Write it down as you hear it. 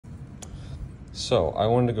So I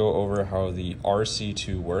wanted to go over how the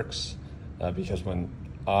RC2 works because when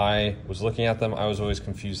I was looking at them, I was always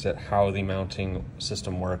confused at how the mounting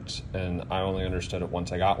system worked, and I only understood it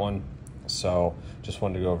once I got one. So just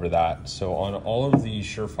wanted to go over that. So on all of the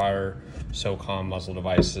Surefire SOCOM muzzle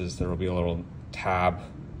devices, there will be a little tab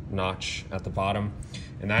notch at the bottom,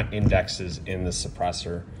 and that indexes in the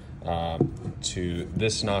suppressor to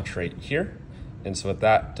this notch right here. And so what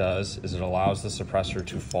that does is it allows the suppressor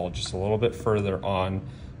to fall just a little bit further on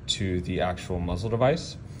to the actual muzzle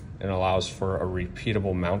device, and allows for a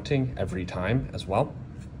repeatable mounting every time as well.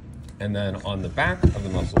 And then on the back of the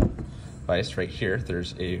muzzle device right here,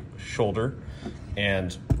 there's a shoulder,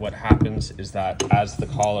 and what happens is that as the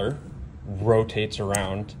collar rotates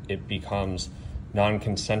around, it becomes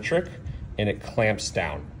non-concentric and it clamps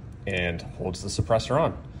down and holds the suppressor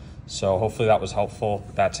on. So hopefully that was helpful.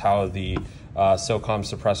 That's how the SOCOM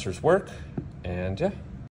suppressors work, and yeah.